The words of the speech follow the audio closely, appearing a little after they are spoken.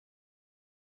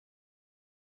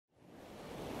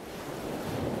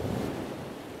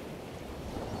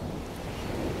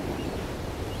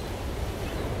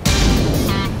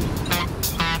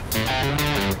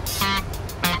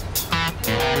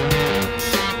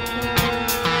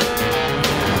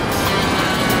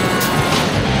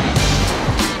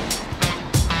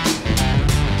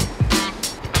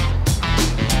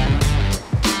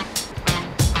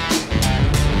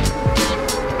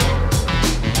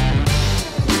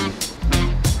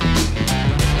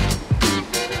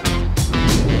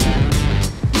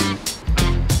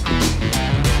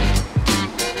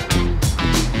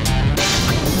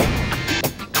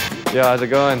Yo, how's it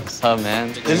going? What's up,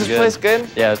 man? Is this place good?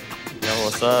 Yeah. Yo,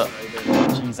 what's up?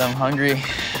 Jeez, I'm hungry.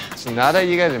 So now that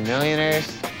you guys are millionaires,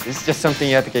 this is just something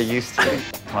you have to get used to.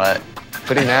 What?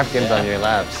 Putting napkins on your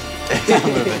laps.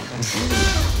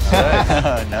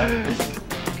 No.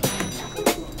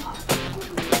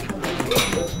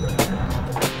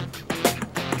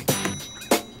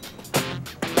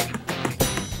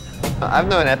 I've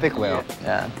known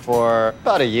EpikWhale for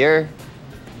about a year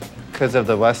because of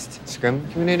the West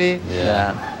Scrim community.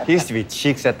 Yeah. He used to be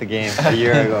cheeks at the game a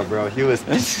year ago, bro. He was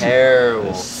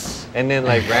terrible. And then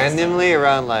like randomly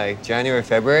around like January,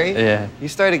 February, he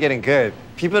started getting good.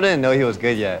 People didn't know he was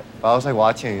good yet. But I was like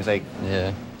watching, he was like,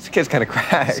 this kid's kind of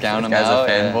cracked. Scout him out,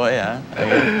 a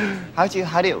fanboy,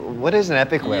 What is an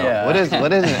EpikWhale? Yeah. What is an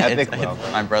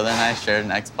EpikWhale? My brother and I shared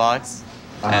an Xbox,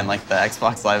 and like the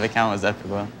Xbox Live account was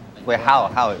EpikWhale. Wait,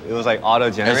 how? It was like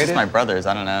auto-generated? It's just my brother's.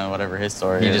 I don't know, whatever his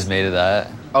story is. You just made it that?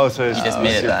 Oh, so it's just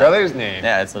made it your that. brother's name?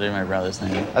 Yeah, it's literally my brother's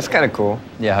name. That's kind of cool.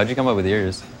 Yeah, how'd you come up with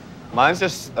yours? Mine's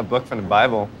just a book from the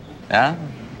Bible. Yeah?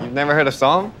 You've never heard of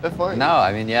Psalm before? No,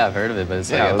 I mean, yeah, I've heard of it, but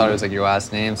it's like, I thought it was like your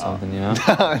last name, something, you know?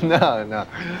 No.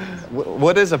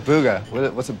 What is a Bugha?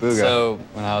 What's a Bugha? So,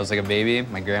 when I was like a baby,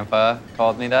 my grandpa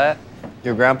called me that.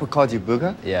 Your grandpa called you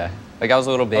Bugha? Yeah. Like I was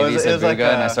a little baby, he said Bugha, like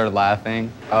and I started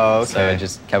laughing. Oh, okay. So he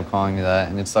just kept calling me that,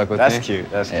 and it stuck with me. That's cute,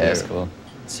 that's cute. Yeah, it's cool.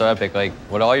 So Epic, like,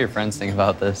 what do all your friends think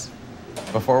about this?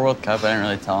 Before World Cup, I didn't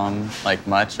really tell them like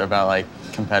much about like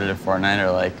competitive Fortnite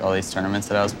or like all these tournaments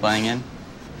that I was playing in.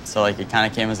 So like it kind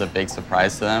of came as a big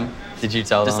surprise to them. Did you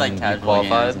tell just them like you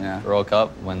qualified games, for World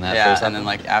Cup when that first happened? and then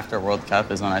like after World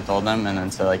Cup is when I told them, and then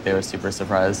so like they were super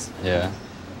surprised. Yeah.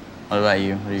 What about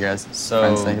you? What do you guys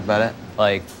friends think about it?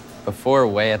 Like before,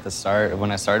 way at the start,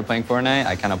 when I started playing Fortnite,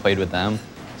 I kind of played with them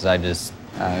because I just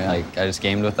I just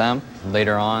gamed with them.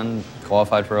 Later on,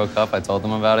 qualified for World Cup. I told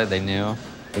them about it. They knew.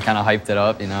 They kind of hyped it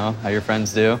up, you know, how your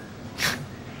friends do.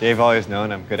 They've always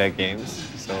known I'm good at games.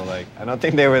 So, like, I don't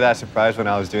think they were that surprised when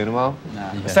I was doing well.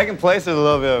 Nah. Yeah. Second place was a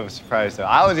little bit of a surprise, though.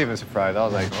 I was even surprised. I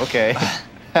was like, okay.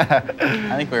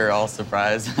 I think we were all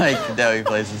surprised, like, that we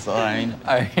placed this. I mean,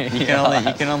 you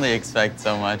can only expect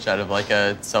so much out of, like,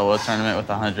 a solo tournament with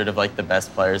 100 of, like, the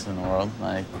best players in the world.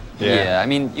 Like, yeah, I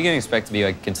mean, you can expect to be,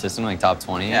 like, consistent, like, top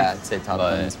 20. Yeah, I'd say top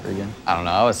 20 is pretty good. I don't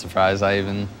know. I was surprised. I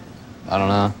don't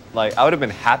know. Like, I would have been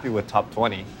happy with top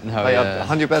 20. No, like, yeah.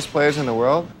 100 best players in the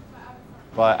world.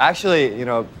 But actually, you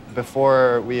know,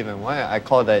 before we even went, I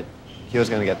called that he was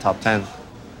going to get top 10.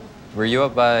 Were you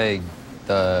up by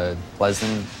the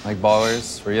Pleasant, like,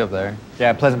 ballers? Were you up there?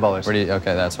 Yeah, Pleasant Ballers.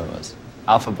 Okay, that's what it was.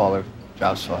 Alpha Baller,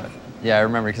 drop spot. Yeah, I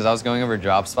remember because I was going over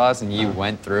drop spots and you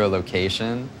went through a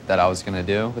location that I was going to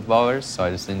do with ballers, so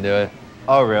I just didn't do it.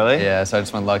 Oh, really? Yeah, so I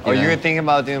just went lucky. Oh, you were thinking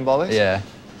about doing ballers? Yeah.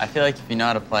 I feel like if you know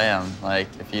how to play them, like,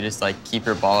 if you just, like, keep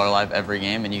your baller alive every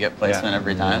game and you get placement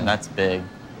every time, that's big.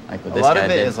 Like what this guy did. A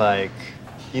lot of it is, like,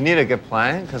 you need a good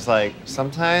plan, because, like,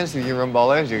 sometimes if you run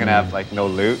ballers, you're going to have, like, no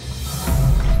loot.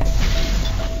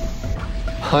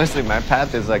 Honestly, my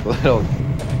path is, like, little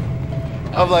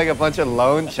of, like, a bunch of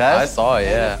lone chests. I saw it,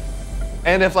 yeah.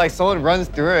 And if, like, someone runs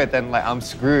through it, then, like, I'm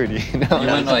screwed, you know? You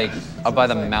went, like, up by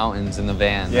the mountains in the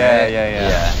van, Yeah, right?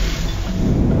 yeah.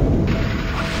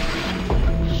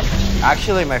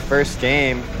 Actually, my first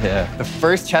game, the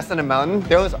first chest on the mountain,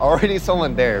 there was already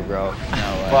someone there, bro. No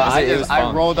way. But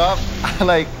I rolled up, I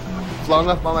like flung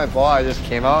up on my ball, I just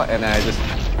came out, and I just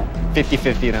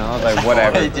 50-50, you know, I was like,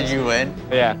 whatever. Did you win?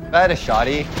 Yeah. I had a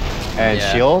shoddy and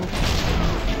shield.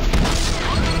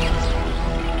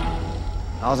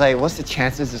 I was like, what's the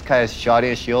chances this guy has shoddy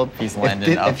and shield? He's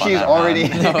landing up if on he's that already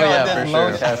mountain. Oh, yeah, for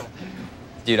sure. chest.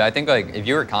 Dude, I think, like, if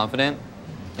you were confident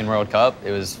in World Cup,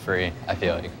 it was free, I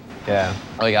feel like. Yeah.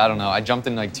 Like, I don't know. I jumped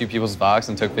in, like, 2 people's box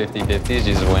and took 50-50s.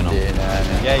 You just win them.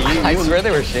 Yeah, I swear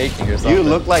they were shaking or something. You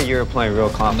look like you were playing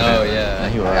real confident. No,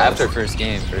 yeah. You were. After first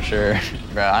game, for sure.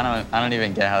 Bro, I don't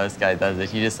even get how this guy does it.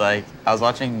 He just, like, I was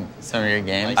watching some of your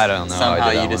games. I don't know.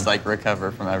 Somehow you just, like, recover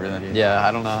from everything. Yeah,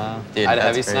 I don't know how. Dude, I had a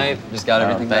heavy that's crazy. snipe, just got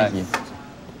everything back. Thank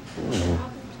you. Ooh.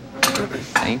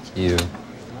 Thank you.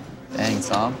 Dang,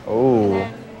 Sam. Oh,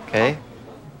 okay.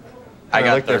 I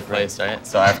got third place, right?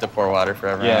 So I have to pour water for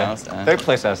everyone else. Third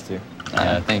place has to.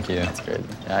 Yeah, thank you. That's crazy.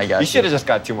 Yeah, I got you. should have just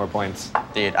got 2 more points.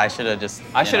 Dude, I should have just.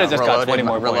 I should have just got 20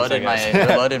 more points.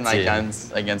 Reloaded my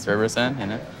guns against Riverson, you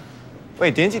know?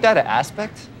 Wait, didn't you die to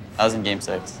Aspect? I was in game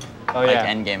 6. Oh, yeah. Like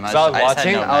end game. So I was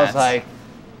watching, I was like,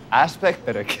 Aspect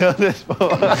better kill this boy.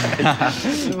 This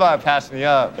is about to pass me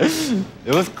up. It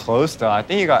was close, though. I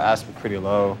think you got Aspect pretty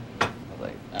low.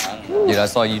 Dude, I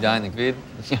saw you die in the feed.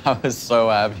 I was so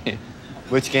happy.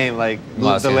 Which game? Like,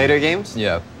 Last the game. later games?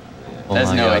 Yeah.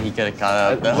 There's no way he could have caught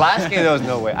up. Though. Last game, there was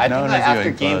no way. I No think one like, was after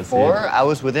even game close, 4, dude. I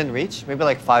was within reach, maybe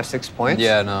like 5-6 points.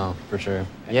 Yeah, no, for sure.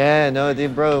 Yeah, no,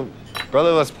 dude, bro.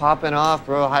 Brother was popping off,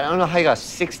 bro. I don't know how he got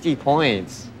 60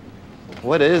 points.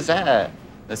 What is that?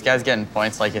 This guy's getting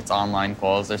points like it's online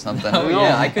quals or something. Oh,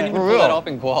 yeah, I couldn't even For pull that real. off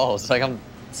in quals. Like, I'm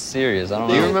serious. I don't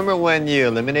Do know. you remember when you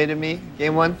eliminated me,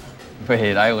 game 1?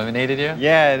 Wait, I eliminated you?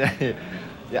 Yeah,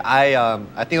 yeah.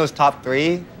 I think it was top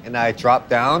 3, and I dropped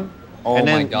down. Oh and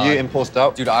then my God. you impulsed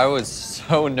up. Dude, I was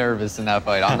so nervous in that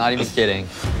fight. I'm not even kidding.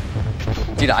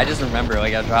 Dude, I just remember,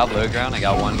 like, I dropped low ground, I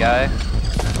got one guy,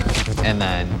 and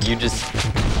then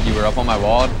you were up on my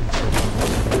wall,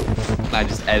 and I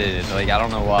just edited. Like, I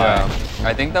don't know why. Yeah.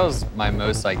 I think that was my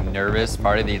most, like, nervous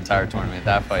part of the entire tournament,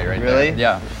 that fight right there. Really?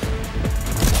 Yeah.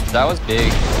 That was big.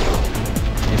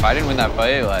 If I didn't win that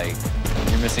fight, like,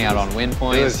 you're missing out on win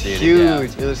points. It was dude.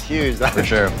 huge. Yeah. It was huge. For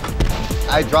sure.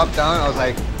 I dropped down. I was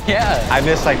like, Yeah. I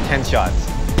missed like 10 shots.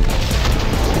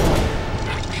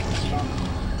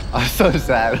 I was so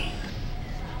sad.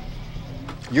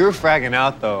 You were fragging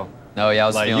out though. No, yeah, I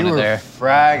was Like feeling you it were there.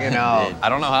 fragging out. I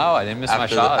don't know how. I didn't miss my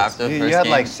shots. After the You first had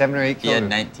game, like 7 or 8 he had kills.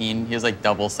 19. He was like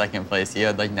double second place. He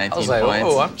had like 19 I was like, points.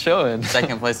 oh, I'm chilling.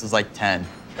 Second place was like 10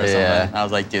 or Yeah. something. I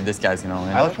was like, dude, this guy's gonna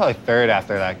win. I was probably 3rd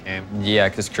after that game. Yeah,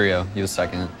 because Creo, he was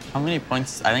second. How many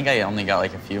points? I think I only got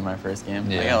like a few my first game.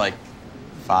 I Yeah. got like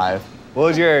 5. What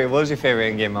was your favorite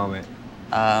in-game moment?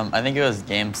 I think it was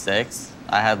game 6.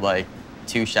 I had like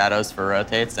 2 shadows for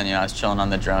rotates, and I was chilling on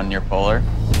the drone near polar,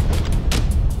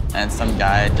 and some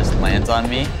guy just lands on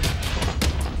me,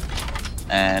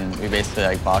 and we basically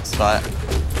like box spot.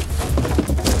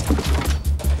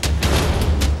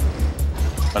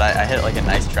 But I hit like a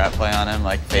nice trap play on him,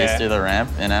 like phase through the ramp,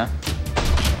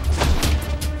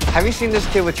 Have you seen this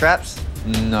kid with traps?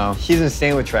 No. He's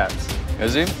insane with traps.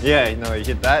 Is he? Yeah, you know, he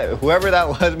hit that. Whoever that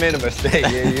was made a mistake.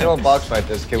 You don't box fight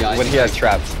this kid Yeah, when he has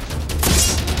traps.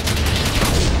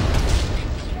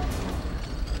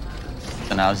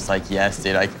 And I was just like, yes,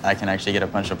 dude, I can actually get a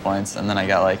bunch of points. And then I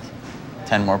got like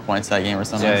 10 more points that game or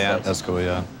something. Yeah. So That's cool,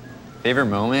 yeah. Favorite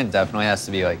moment definitely has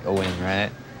to be like a win,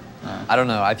 right? I don't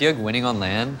know. I feel like winning on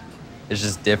land is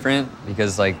just different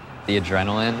because like the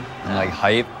adrenaline and like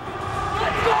hype.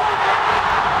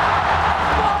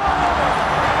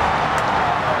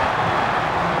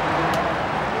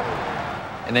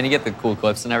 And then you get the cool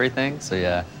clips and everything. So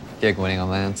yeah, I feel like winning on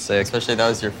land, sick. especially that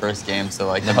was your first game, so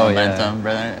like the Oh, yeah. momentum,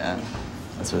 brother. Yeah,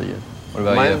 that's really good. What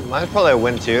about you? Mine's probably a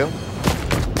win too.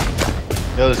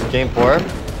 It was game 4.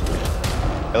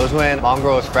 It was when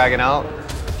Mongrel was fragging out.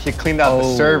 He cleaned out the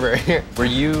Oh. server. Were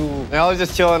you? And I was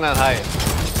just chilling on height.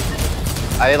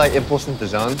 I like impulsed into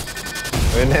zone.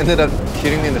 And ended up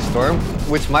shooting me in the storm,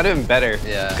 which might have been better.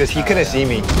 Yeah. Because he Oh, couldn't yeah. see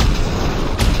me.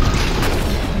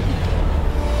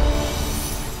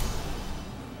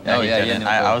 Yeah, Oh, he yeah, yeah, didn't. no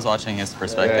I clue. was watching his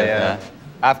perspective. Yeah.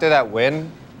 After that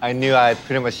win, I knew I had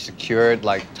pretty much secured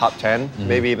like top 10,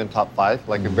 maybe even top 5,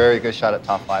 like a very good shot at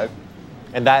top 5.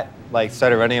 And that like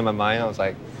started running in my mind. I was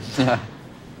like, I'm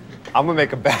gonna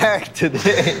make a bag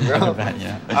today, bro.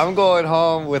 Yeah. I'm going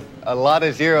home with a lot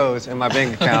of zeros in my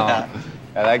bank account.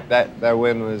 Yeah, that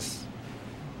win was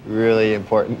really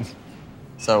important.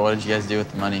 So what did you guys do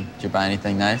with the money? Did you buy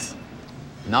anything nice?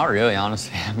 Not really,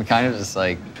 honestly. I'm kind of just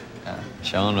like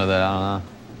chilling with it. I don't know.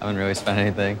 I haven't really spent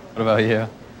anything. What about you?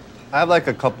 I have like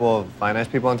a couple of finance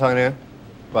people I'm talking to,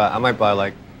 but I might buy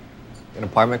like an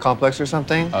apartment complex or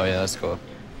something. Oh yeah, that's cool.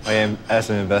 As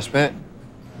an investment.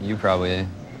 You probably.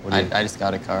 What do you? I just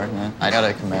got a car, man. I got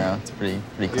a Camaro. It's pretty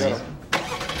clean.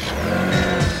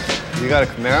 You got a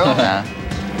Camaro? Yeah.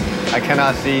 I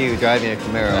cannot see you driving a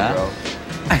Camaro, Yeah? bro.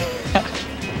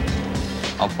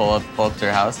 I'll pull up to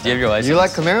your house. Do you have your license? You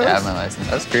like Camaros? Yeah, I have my license.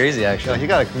 That's crazy, Yo, actually. he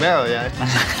got a Camaro,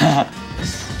 yeah.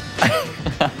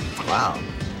 Wow.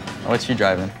 What you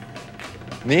driving?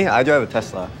 Me? I drive a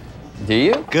Tesla. Do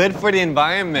you? Good for the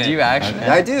environment. Do you actually? Okay.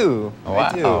 I do. I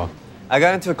Wow. do. I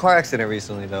got into a car accident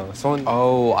recently, though. Someone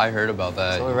Oh, I heard about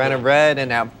that. ran a red, and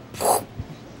now, so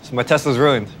my Tesla's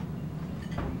ruined.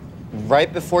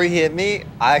 Right before he hit me,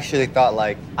 I actually thought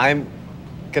like I'm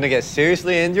gonna get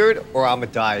seriously injured or I'm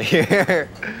gonna die here.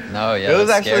 No, yeah. It was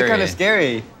that's actually kind of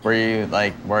scary. scary. Were you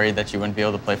like worried that you wouldn't be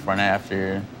able to play Fortnite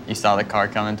after you saw the car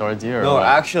coming towards you? Or No, what?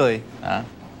 actually, Yeah.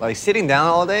 like sitting down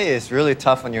all day is really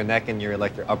tough on your neck and your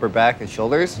like your upper back and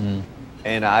shoulders.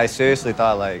 And I seriously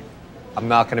thought like I'm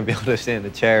not gonna be able to sit in the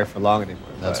chair for long anymore.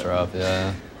 That's but, rough,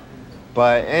 yeah.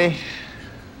 But hey,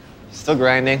 still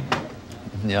grinding.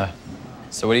 Yeah.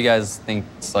 So what do you guys think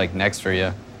is like next for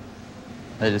you?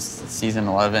 Just season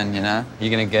 11, you know? You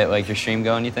gonna get like your stream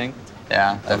going, you think?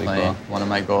 Yeah, That'd be definitely. cool. One of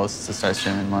my goals is to start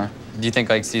streaming more. Do you think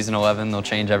like season 11 they'll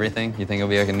change everything? You think it'll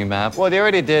be like a new map? Well, they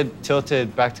already did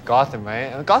Tilted back to Gotham,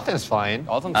 right? Gotham's fine.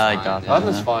 Gotham's I like fine. Gotham.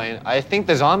 Gotham's fine. I think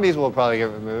the zombies will probably get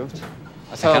removed.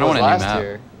 I kind of want a new last map.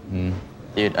 year.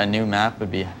 Dude, a new map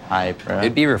would be hype, bro.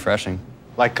 It'd be refreshing.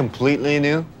 Like completely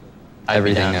new?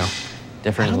 Everything new.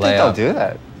 Different I don't layout. think they'll do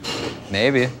that.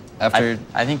 Maybe. After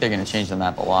I think they're gonna change the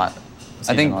map a lot.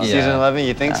 I think Season Season 11,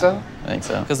 you think so? I think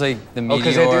so. because like the 'cause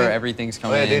meteor, they're doing- everything's Oh,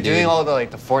 coming yeah, in. they're doing dude. all the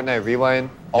like the Fortnite rewind.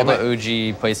 All They the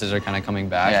might- OG places are kind of coming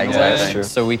back. Yeah, in a exactly. way, That's true.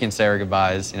 So we can say our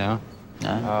goodbyes, you know?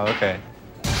 Yeah. Oh, okay.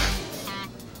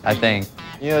 I think.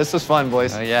 Yeah, this was fun,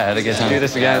 boys. Oh yeah, I had a good time. do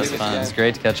this Yeah, again. it was fun. It's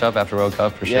great to catch up after World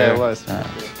Cup for sure. Yeah, it was.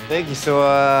 Thank you.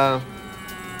 So,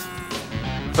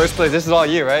 first place, this is all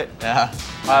you, right? Yeah.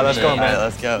 All right, let's go, All man. right,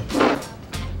 let's go.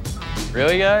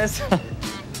 Really, guys?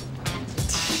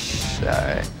 All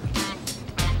right.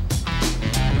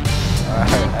 All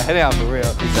right, heading out for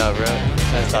real. Peace out, bro.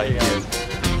 Nice talking to you guys.